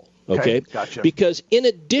McDowell, okay? Gotcha. Because in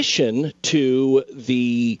addition to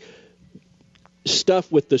the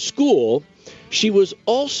stuff with the school, she was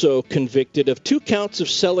also convicted of 2 counts of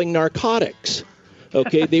selling narcotics.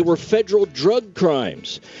 Okay, they were federal drug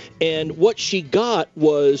crimes. And what she got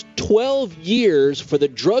was 12 years for the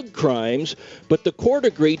drug crimes, but the court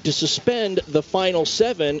agreed to suspend the final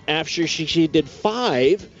 7 after she did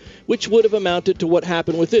 5, which would have amounted to what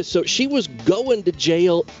happened with this. So she was going to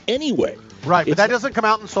jail anyway. Right, but that doesn't come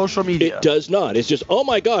out in social media. It does not. It's just, oh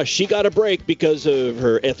my gosh, she got a break because of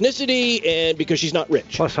her ethnicity and because she's not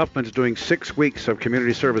rich. Plus, Huffman's doing 6 weeks of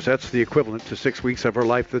community service. That's the equivalent to 6 weeks of her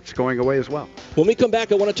life that's going away as well. When we come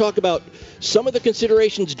back, I want to talk about some of the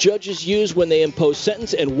considerations judges use when they impose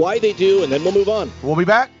sentence and why they do, and then we'll move on. We'll be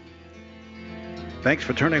back. Thanks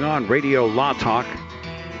for turning on Radio Law Talk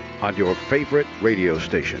on your favorite radio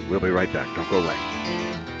station. We'll be right back. Don't go away.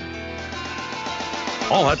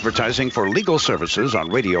 All advertising for legal services on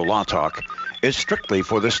Radio Law Talk is strictly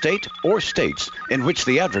for the state or states in which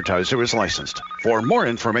the advertiser is licensed. For more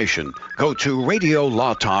information, go to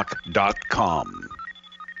radiolawtalk.com.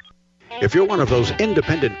 If you're one of those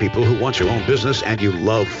independent people who wants your own business and you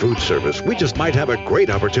love food service, we just might have a great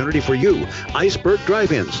opportunity for you. Iceberg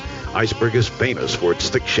Drive-Ins. Iceberg is famous for its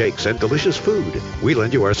thick shakes and delicious food. We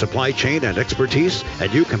lend you our supply chain and expertise,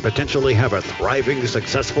 and you can potentially have a thriving,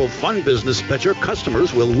 successful, fun business that your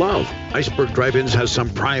customers will love. Iceberg Drive-Ins has some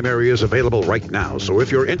prime areas available right now, so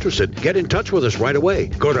if you're interested, get in touch with us right away.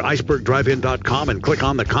 Go to icebergdrivein.com and click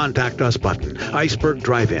on the Contact Us button. Iceberg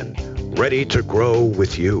Drive-In, ready to grow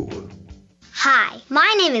with you. Hi,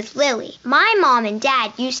 my name is Lily. My mom and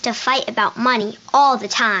dad used to fight about money all the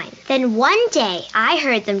time. Then one day, I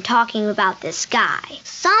heard them talking about this guy,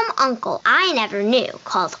 some uncle I never knew,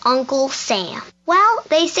 called Uncle Sam. Well,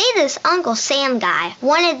 they say this Uncle Sam guy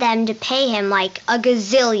wanted them to pay him like $1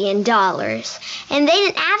 gazillion, and they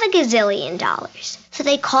didn't have $1 gazillion. So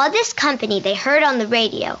they called this company they heard on the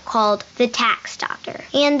radio called the Tax Doctor.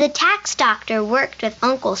 And the Tax Doctor worked with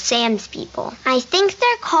Uncle Sam's people. I think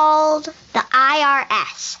they're called the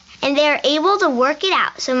IRS. And they were able to work it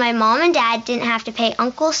out so my mom and dad didn't have to pay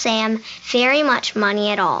Uncle Sam very much money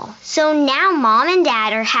at all. So now mom and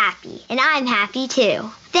dad are happy, and I'm happy too.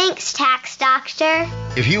 Thanks, Tax Doctor.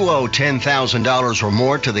 If you owe $10,000 or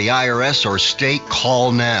more to the IRS or state,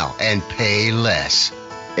 call now and pay less.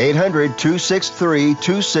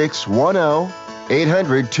 800-263-2610.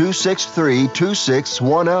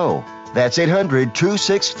 800-263-2610. That's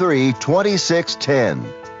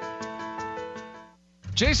 800-263-2610.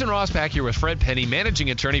 Jason Rosbach here with Fred Penny, managing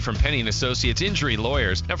attorney from Penny & Associates Injury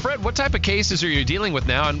Lawyers. Now, Fred, what type of cases are you dealing with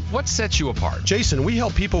now, and what sets you apart? Jason, we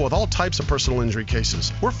help people with all types of personal injury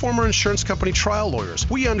cases. We're former insurance company trial lawyers.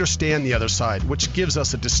 We understand the other side, which gives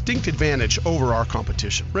us a distinct advantage over our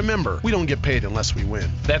competition. Remember, we don't get paid unless we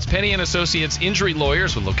win. That's Penny & Associates Injury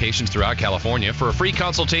Lawyers with locations throughout California. For a free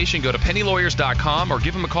consultation, go to pennylawyers.com or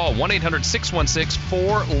give them a call,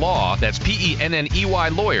 1-800-616-4LAW. That's PENNEY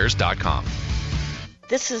lawyers.com.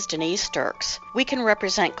 This is Denise Dirks. We can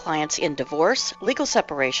represent clients in divorce, legal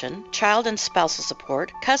separation, child and spousal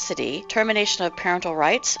support, custody, termination of parental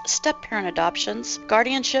rights, step-parent adoptions,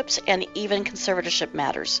 guardianships, and even conservatorship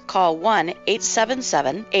matters. Call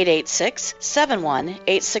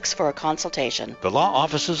 1-877-886-7186 for a consultation. The law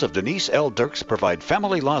offices of Denise L. Dirks provide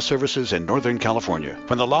family law services in Northern California.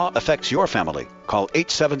 When the law affects your family, call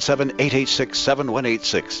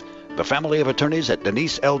 877-886-7186. The family of attorneys at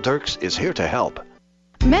Denise L. Dirks is here to help.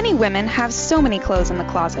 Many women have so many clothes in the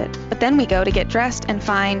closet, but then we go to get dressed and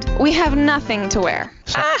find we have nothing to wear.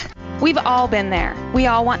 We've all been there. We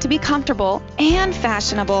all want to be comfortable and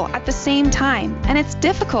fashionable at the same time, and it's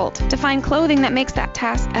difficult to find clothing that makes that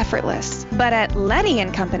task effortless. But at Letty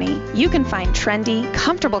 & Company, you can find trendy,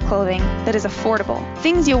 comfortable clothing that is affordable.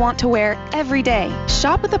 Things you want to wear every day.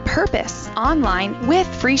 Shop with a purpose, online with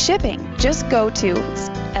free shipping. Just go to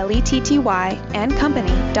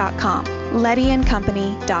LETTYandcompany.com.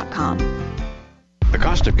 LettyandCompany.com. The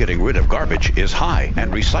cost of getting rid of garbage is high,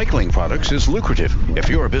 and recycling products is lucrative. If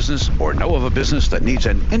you're a business or know of a business that needs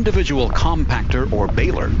an individual compactor or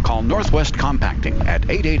baler, call Northwest Compacting at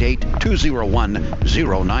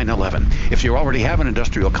 888-201-0911. If you already have an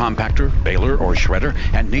industrial compactor, baler, or shredder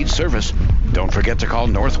and need service, don't forget to call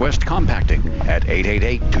Northwest Compacting at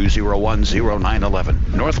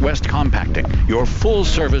 888-201-0911. Northwest Compacting, your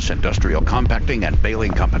full-service industrial compacting and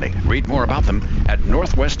baling company. Read more about them at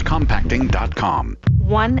northwestcompacting.com.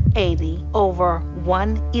 180 over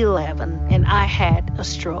 111, and I had a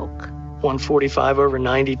stroke. 145 over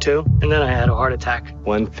 92, and then I had a heart attack.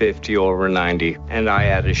 150 over 90, and I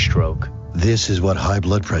had a stroke. This is what high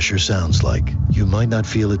blood pressure sounds like. You might not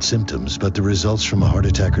feel its symptoms, but the results from a heart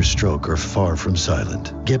attack or stroke are far from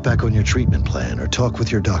silent. Get back on your treatment plan or talk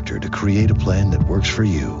with your doctor to create a plan that works for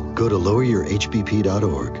you. Go to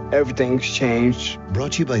loweryourhbp.org. Everything's changed.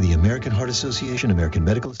 Brought to you by the American Heart Association, American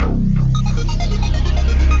Medical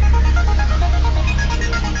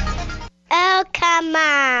Oh, come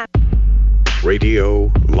on. Radio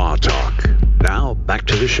Law Talk. Now, back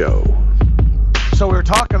to the show. So we were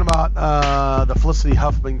talking about the Felicity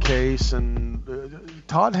Huffman case, and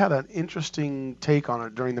Todd had an interesting take on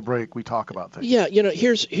it during the break. We talk about things. Yeah,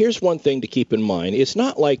 here's one thing to keep in mind. It's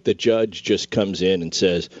not like the judge just comes in and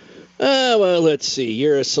says, oh, well, let's see,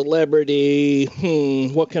 you're a celebrity,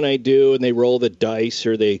 what can I do? And they roll the dice,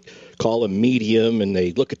 or they call a medium and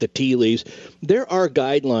they look at the tea leaves. There are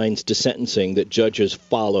guidelines to sentencing that judges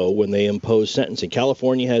follow when they impose sentencing.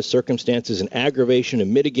 California has circumstances and aggravation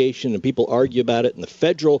and mitigation, and people argue about it, and the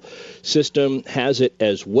federal system has it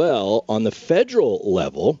as well. On the federal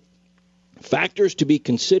level, factors to be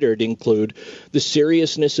considered include the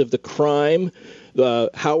seriousness of the crime,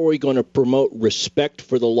 how are we going to promote respect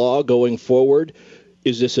for the law going forward?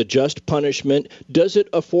 Is this a just punishment? Does it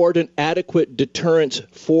afford an adequate deterrence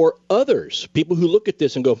for others? People who look at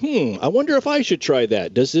this and go, I wonder if I should try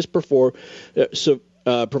that. Does this provide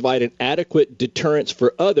an adequate deterrence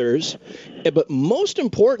for others? But most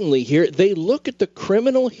importantly here, they look at the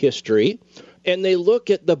criminal history and they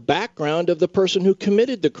look at the background of the person who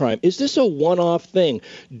committed the crime. Is this a one-off thing?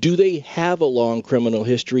 Do they have a long criminal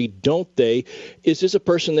history? Don't they? Is this a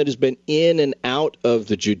person that has been in and out of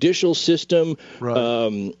the judicial system?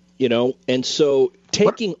 Right. And so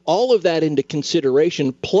taking all of that into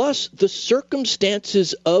consideration, plus the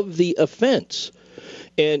circumstances of the offense.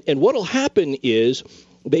 And what will happen is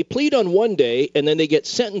they plead on one day, and then they get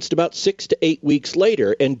sentenced about 6 to 8 weeks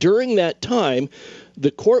later. And during that time,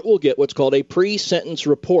 the court will get what's called a pre-sentence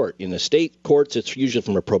report. In the state courts, it's usually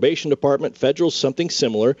from a probation department, federal, something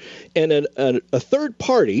similar. And a third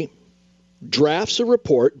party drafts a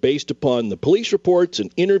report based upon the police reports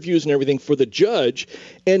and interviews and everything for the judge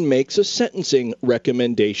and makes a sentencing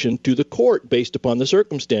recommendation to the court based upon the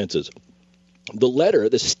circumstances. The letter,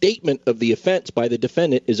 the statement of the offense by the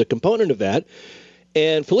defendant, is a component of that.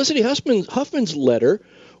 And Felicity Huffman's letter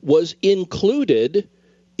was included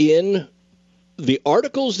in the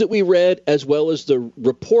articles that we read as well as the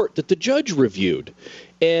report that the judge reviewed.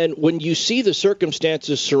 And when you see the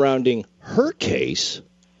circumstances surrounding her case,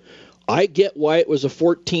 I get why it was a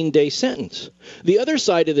 14-day sentence. The other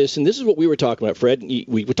side of this, and this is what we were talking about, Fred,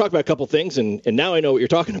 we talked about a couple things, and now I know what you're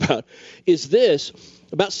talking about, is this.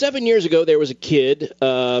 About 7 years ago, there was a kid,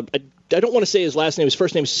 I don't want to say his last name, his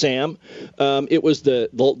first name is Sam. It was the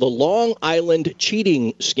Long Island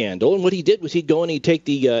cheating scandal, and what he did was he'd go and he'd take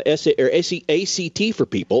the ACT for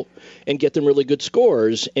people and get them really good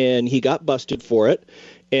scores, and he got busted for it.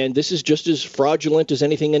 And this is just as fraudulent as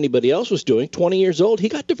anything anybody else was doing. 20 years old, he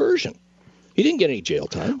got diversion. He didn't get any jail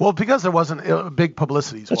time. Well, because there wasn't big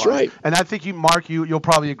publicity. That's right. And I think Mark, you'll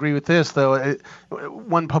probably agree with this, though.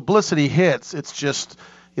 When publicity hits, it's just,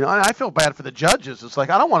 and I feel bad for the judges. It's like,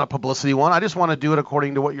 I don't want a publicity one. I just want to do it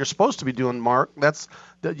according to what you're supposed to be doing, Mark.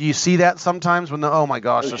 You see that sometimes when oh my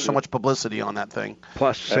gosh, there's so much publicity on that thing.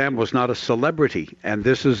 Plus, Sam was not a celebrity, and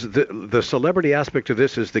this is the celebrity aspect of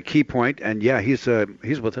this is the key point. And yeah, he's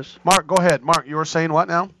with us. Mark, go ahead. Mark, you were saying what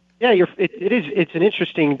now? Yeah, it's an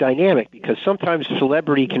interesting dynamic because sometimes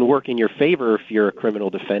celebrity can work in your favor if you're a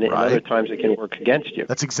criminal defendant, right. And other times it can work against you.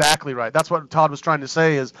 That's exactly right. That's what Todd was trying to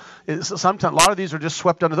say is sometimes a lot of these are just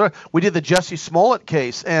swept under the rug. We did the Jussie Smollett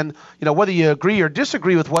case, and whether you agree or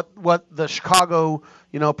disagree with what the Chicago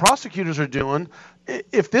prosecutors are doing,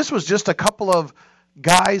 if this was just a couple of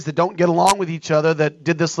guys that don't get along with each other that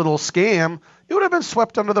did this little scam, it would have been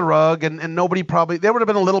swept under the rug, and nobody there would have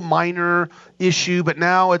been a little minor issue, but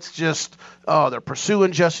now it's just, they're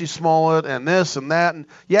pursuing Jussie Smollett and this and that, and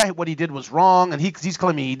yeah, what he did was wrong, and he's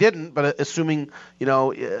claiming he didn't, but assuming,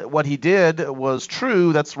 what he did was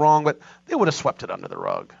true, that's wrong, but they would have swept it under the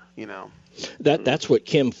rug, That's what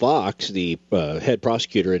Kim Fox, the head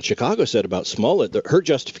prosecutor in Chicago, said about Smollett. Her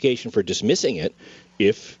justification for dismissing it,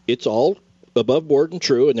 if it's all above board and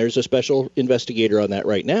true, and there's a special investigator on that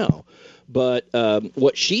right now. But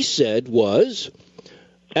what she said was,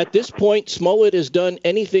 at this point, Smollett has done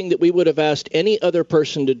anything that we would have asked any other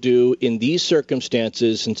person to do in these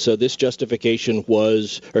circumstances, and so this dismissal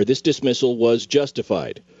was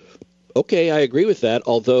justified. Okay, I agree with that,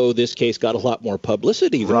 although this case got a lot more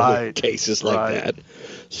publicity than other cases like that.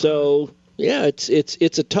 So, yeah, it's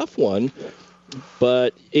a tough one.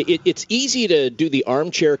 But it's easy to do the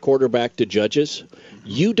armchair quarterback to judges.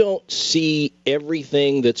 You don't see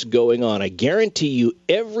everything that's going on. I guarantee you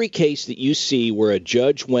every case that you see where a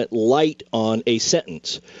judge went light on a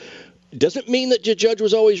sentence doesn't mean that the judge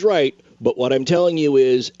was always right. But what I'm telling you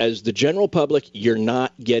is, as the general public, you're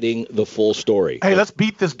not getting the full story. Hey, let's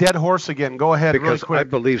beat this dead horse again. Go ahead, because really quick. I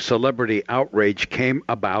believe celebrity outrage came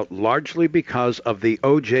about largely because of the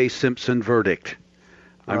O.J. Simpson verdict.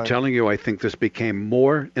 I'm telling you, I think this became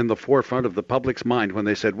more in the forefront of the public's mind when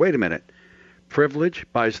they said, wait a minute, privilege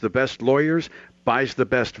buys the best lawyers, buys the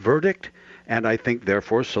best verdict, and I think,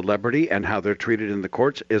 therefore, celebrity and how they're treated in the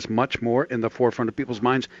courts is much more in the forefront of people's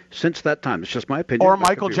minds since that time. It's just my opinion. Or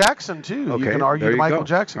Michael Jackson, too. Okay, you can argue the Michael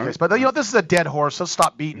Jackson case. But, this is a dead horse. Let's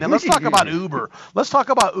stop beating it. Let's talk about Uber.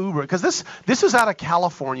 Because this is out of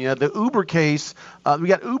California. The Uber case, we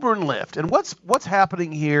got Uber and Lyft. And what's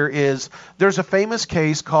happening here is there's a famous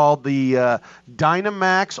case called the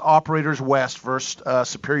Dynamax Operators West versus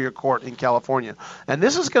Superior Court in California. And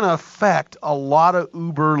this is going to affect a lot of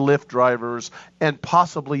Uber, Lyft drivers and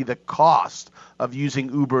possibly the cost of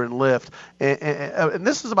using Uber and Lyft. And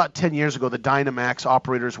this is about 10 years ago, the Dynamax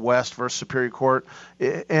Operators West versus Superior Court.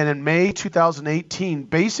 And in May 2018,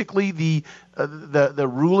 basically the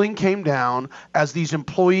ruling came down as these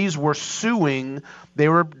employees were suing. They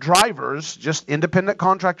were drivers, just independent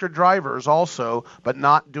contractor drivers also, but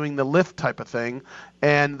not doing the Lyft type of thing.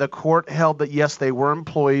 And the court held that, yes, they were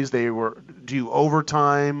employees, they were due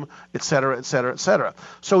overtime, et cetera, et cetera, et cetera.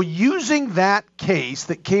 So using that case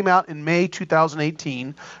that came out in May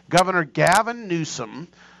 2018, Governor Gavin Newsom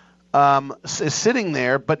is sitting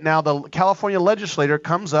there, but now the California legislature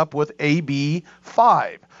comes up with AB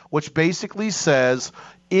 5, which basically says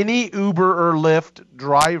any Uber or Lyft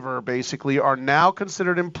driver basically are now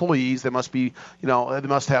considered employees. They must be, they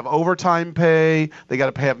must have overtime pay. They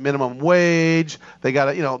got to have minimum wage. They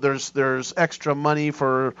got to, there's extra money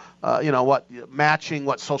for, matching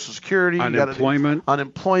Social Security,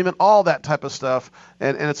 unemployment, all that type of stuff.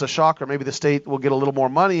 And it's a shocker. Maybe the state will get a little more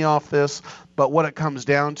money off this. But what it comes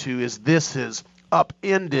down to is this is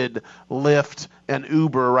upended Lyft and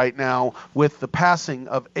Uber right now with the passing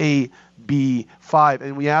of AB5.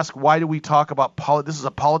 And we ask, why do we talk about this is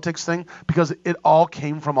a politics thing? Because it all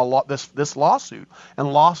came from this lawsuit.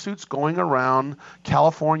 And lawsuits going around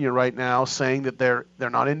California right now saying that they're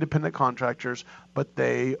not independent contractors, but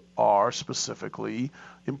they are specifically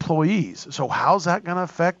employees. So how's that going to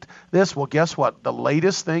affect this? Well, guess what? The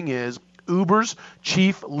latest thing is Uber's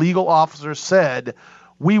chief legal officer said,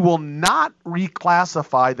 we will not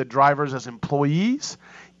reclassify the drivers as employees,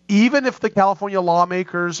 even if the California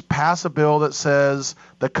lawmakers pass a bill that says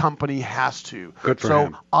the company has to. Good for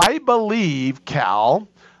him. So I believe, Cal,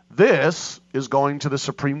 this is going to the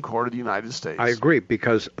Supreme Court of the United States. I agree,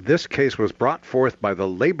 because this case was brought forth by the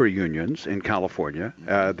labor unions in California.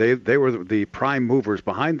 They were the prime movers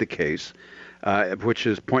behind the case, which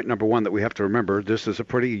is point number one that we have to remember. This is a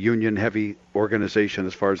pretty union-heavy organization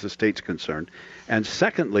as far as the state's concerned. And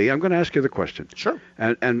secondly, I'm going to ask you the question. Sure.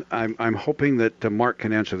 And I'm hoping that Mark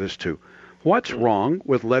can answer this too. What's wrong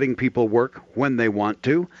with letting people work when they want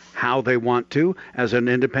to, how they want to, as an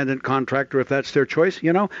independent contractor, if that's their choice?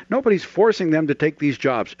 You know, nobody's forcing them to take these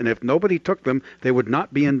jobs. And if nobody took them, they would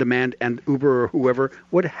not be in demand, and Uber or whoever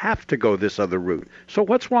would have to go this other route. So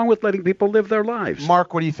what's wrong with letting people live their lives?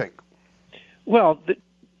 Mark, what do you think? Well,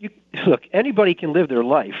 look, anybody can live their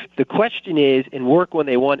life. The question is, and work when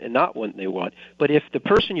they want and not when they want. But if the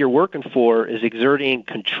person you're working for is exerting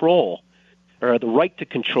control or the right to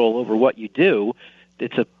control over what you do,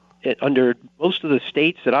 under most of the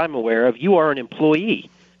states that I'm aware of, you are an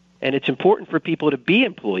employee. And it's important for people to be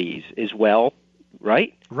employees as well,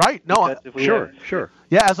 right? Right. No, sure.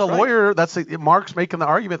 Yeah, as a lawyer, Mark's making the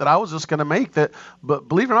argument that I was just going to make, that, but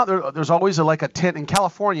believe it or not, there's always a tent in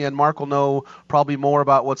California, and Mark will know probably more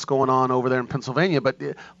about what's going on over there in Pennsylvania. But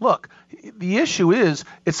look, the issue is,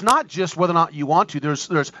 it's not just whether or not you want to. There's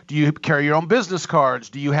do you carry your own business cards?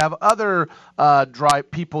 Do you have other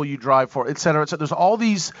people you drive for, et cetera, et cetera. There's all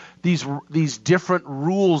these different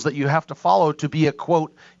rules that you have to follow to be a,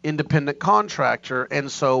 quote, independent contractor.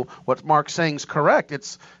 And so what Mark's saying is correct.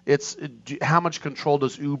 It's how much control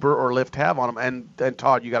does Uber or Lyft have on them? And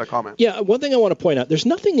Todd, you got a comment? Yeah, one thing I want to point out, there's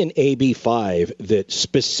nothing in AB5 that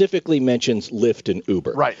specifically mentions Lyft and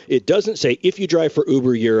Uber. Right. It doesn't say if you drive for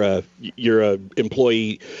Uber, you're a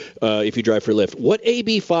employee. If you drive for Lyft, what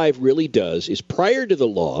AB5 really does is, prior to the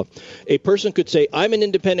law, a person could say, I'm an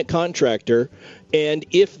independent contractor, and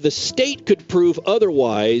if the state could prove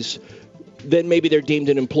otherwise, then maybe they're deemed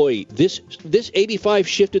an employee. This AB5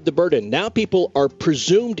 shifted the burden. Now people are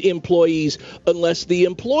presumed employees unless the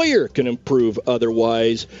employer can prove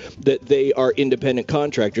otherwise that they are independent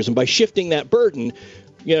contractors. And by shifting that burden,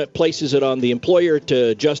 it places it on the employer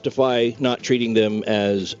to justify not treating them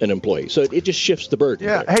as an employee. So it just shifts the burden.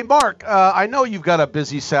 Yeah. there. Hey, Mark, I know you've got a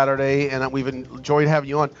busy Saturday, and we've enjoyed having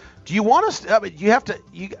you on. Do you want to? You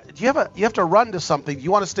have to run to something. Do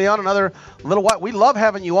you want to stay on another little while? We love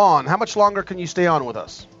having you on. How much longer can you stay on with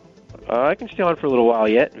us? I can stay on for a little while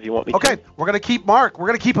yet, if you want me to. Okay, we're going to keep Mark. We're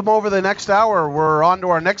going to keep him over the next hour. We're on to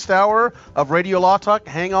our next hour of Radio Law Talk.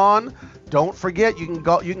 Hang on. Don't forget, you can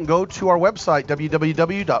go to our website,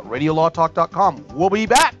 www.radiolawtalk.com. We'll be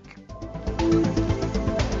back.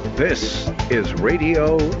 This is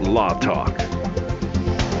Radio Law Talk.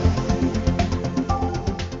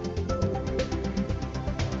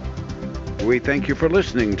 We thank you for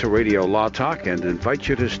listening to Radio Law Talk and invite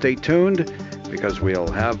you to stay tuned, because we'll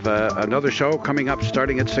have another show coming up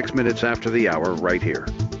starting at 6 minutes after the hour right here.